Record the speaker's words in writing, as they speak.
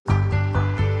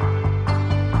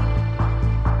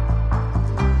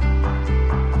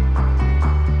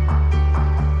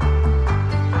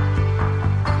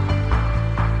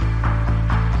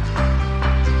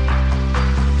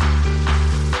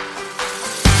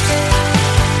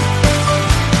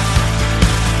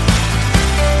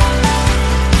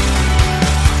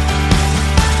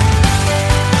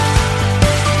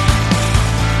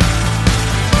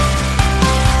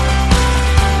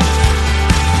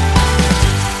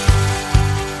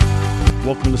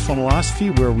Welcome to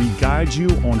Funnelosophy, where we guide you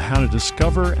on how to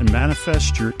discover and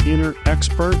manifest your inner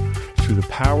expert through the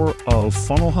power of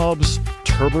funnel hubs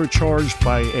turbocharged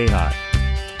by AI.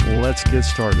 Let's get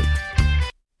started.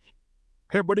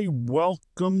 Hey everybody,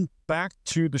 welcome back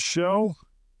to the show.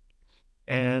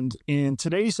 And in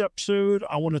today's episode,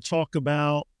 I want to talk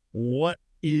about what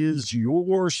is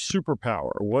your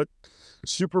superpower? What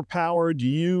superpower do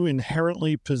you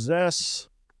inherently possess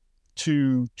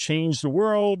to change the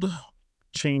world,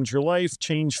 change your life,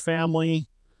 change family,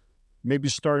 maybe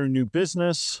start a new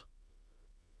business,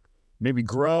 maybe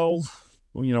grow?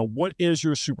 What is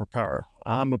your superpower?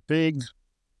 I'm a big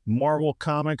Marvel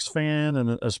Comics fan,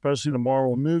 and especially the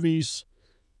Marvel movies.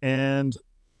 And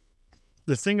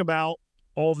the thing about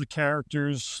all the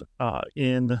characters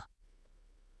in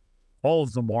all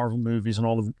of the Marvel movies and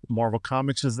all the Marvel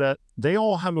comics is that they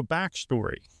all have a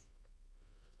backstory.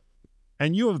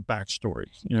 And you have a backstory.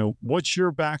 What's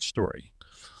your backstory?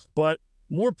 But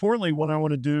more importantly, what I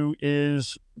want to do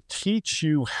is teach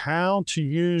you how to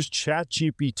use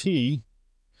ChatGPT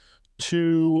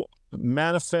to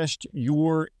manifest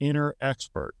your inner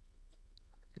expert.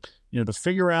 To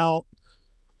figure out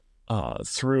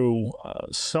through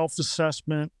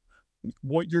self-assessment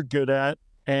what you're good at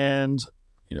and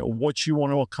what you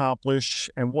want to accomplish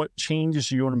and what changes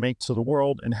you want to make to the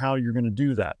world and how you're going to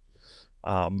do that.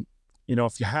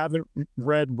 If you haven't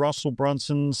read Russell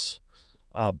Brunson's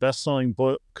best-selling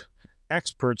book,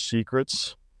 Expert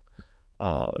Secrets,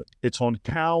 it's on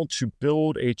how to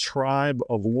build a tribe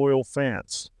of loyal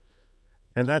fans.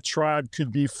 And that tribe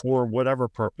could be for whatever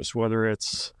purpose, whether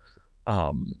it's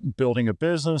building a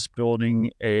business,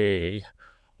 building a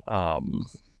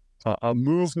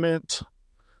movement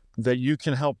that you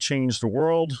can help change the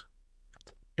world.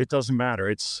 It doesn't matter.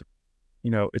 It's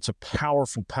a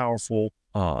powerful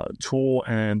tool,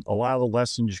 and a lot of the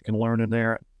lessons you can learn in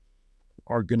there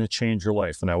are going to change your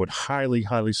life. And I would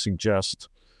highly suggest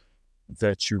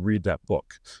that you read that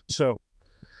book. So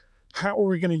how are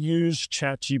we going to use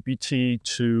ChatGPT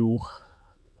to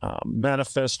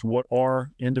manifest what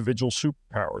our individual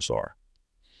superpowers are?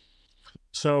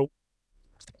 So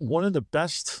one of the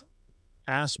best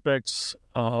aspects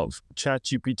of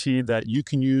ChatGPT that you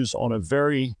can use on a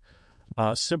very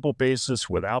simple basis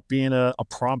without being a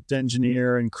prompt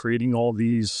engineer and creating all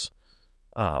these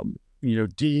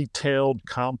detailed,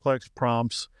 complex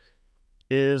prompts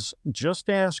is just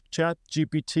ask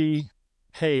ChatGPT,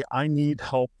 hey, I need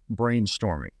help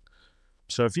brainstorming.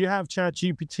 So if you have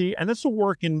ChatGPT, and this will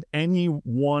work in any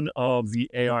one of the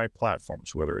AI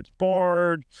platforms, whether it's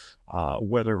Bard,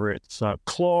 whether it's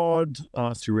Claude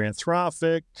through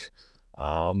Anthropic,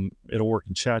 it'll work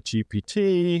in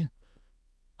ChatGPT.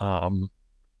 I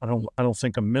don't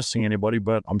think I'm missing anybody,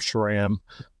 but I'm sure I am.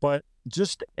 But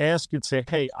just ask it, say,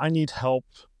 hey, I need help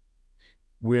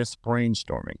with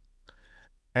brainstorming.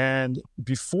 And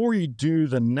before you do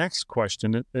the next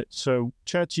question, so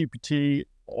ChatGPT,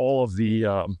 all of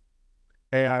the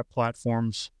AI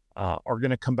platforms are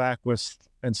going to come back with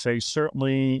and say,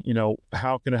 certainly,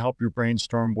 how can I help you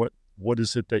brainstorm? What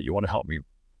is it that you want to help me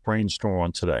brainstorm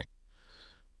on today?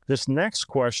 This next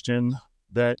question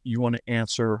that you want to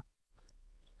answer,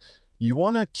 you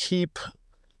want to keep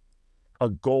a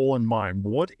goal in mind.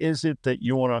 What is it that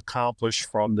you want to accomplish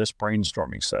from this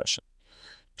brainstorming session?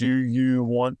 Do you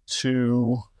want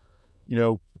to,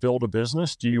 build a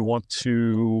business? Do you want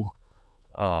to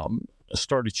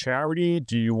start a charity?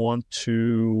 Do you want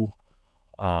to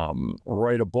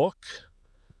write a book?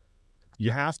 You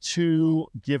have to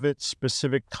give it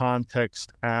specific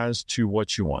context as to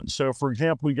what you want. So, for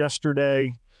example,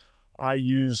 yesterday, I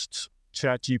used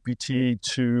ChatGPT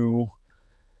to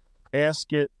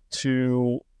ask it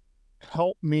to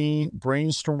help me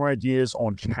brainstorm ideas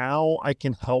on how I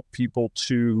can help people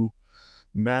to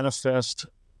manifest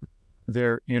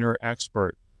their inner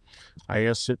expert. I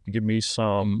asked it to give me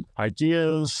some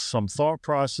ideas, some thought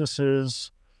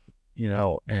processes,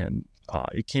 and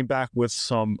it came back with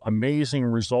some amazing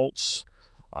results.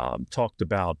 Talked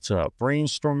about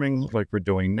brainstorming like we're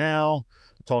doing now,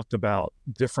 talked about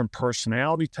different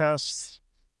personality tests,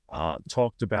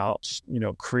 talked about,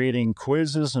 creating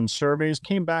quizzes and surveys,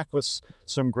 came back with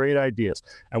some great ideas.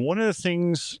 And one of the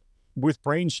things with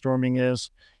brainstorming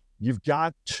is you've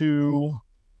got to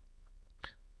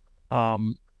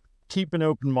keep an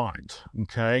open mind,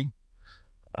 okay?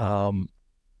 The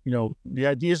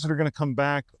ideas that are going to come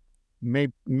back may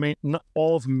not,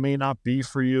 all of them may not be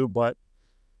for you, but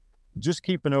just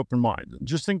keep an open mind.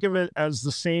 Just think of it as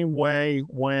the same way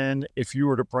if you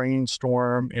were to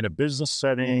brainstorm in a business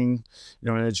setting,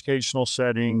 an educational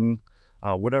setting,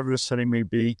 whatever the setting may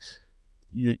be,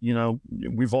 you know,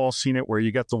 we've all seen it where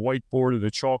you got the whiteboard or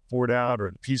the chalkboard out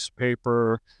or the piece of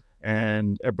paper,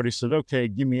 and everybody said, okay,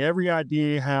 give me every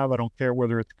idea you have. I don't care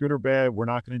whether it's good or bad. We're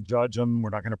not going to judge them.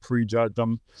 We're not going to prejudge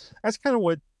them. That's kind of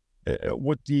what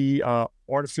the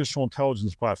artificial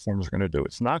intelligence platform is going to do.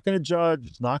 It's not going to judge.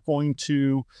 It's not going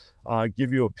to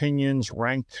give you opinions,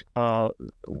 rank,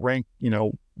 you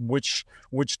know, which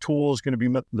tool is going to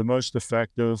be the most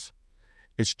effective.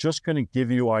 It's just going to give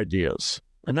you ideas.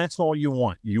 And that's all you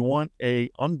want. You want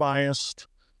a unbiased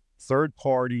third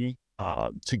party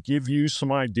to give you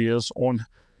some ideas on,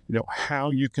 you know,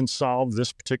 how you can solve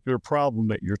this particular problem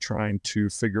that you're trying to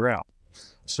figure out.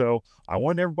 So I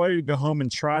want everybody to go home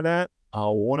and try that.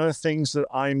 One of the things that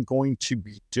I'm going to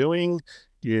be doing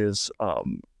is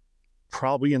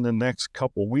probably in the next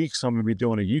couple of weeks, I'm going to be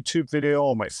doing a YouTube video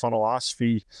on my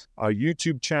Funnelosophy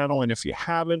YouTube channel. And if you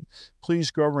haven't,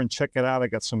 please go over and check it out. I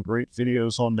got some great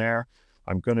videos on there.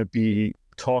 I'm going to be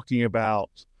talking about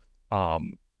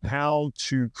how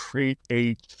to create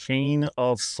a chain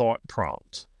of thought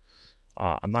prompt.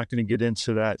 I'm not going to get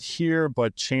into that here,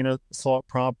 but chain of thought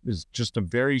prompt is just a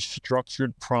very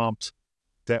structured prompt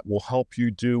that will help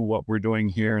you do what we're doing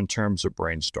here in terms of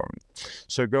brainstorming.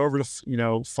 So go over to, you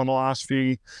know,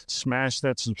 Funnelosophy, smash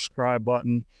that subscribe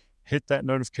button, hit that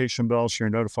notification bell so you're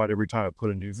notified every time I put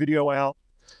a new video out.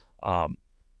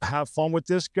 Have fun with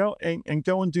this. Go and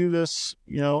go and do this,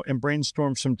 you know, and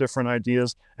brainstorm some different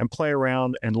ideas and play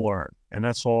around and learn. And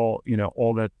that's all, you know,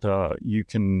 all that you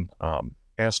can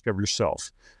ask of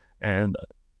yourself, and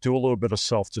do a little bit of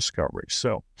self-discovery.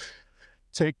 So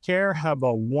take care, have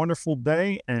a wonderful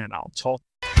day, and I'll talk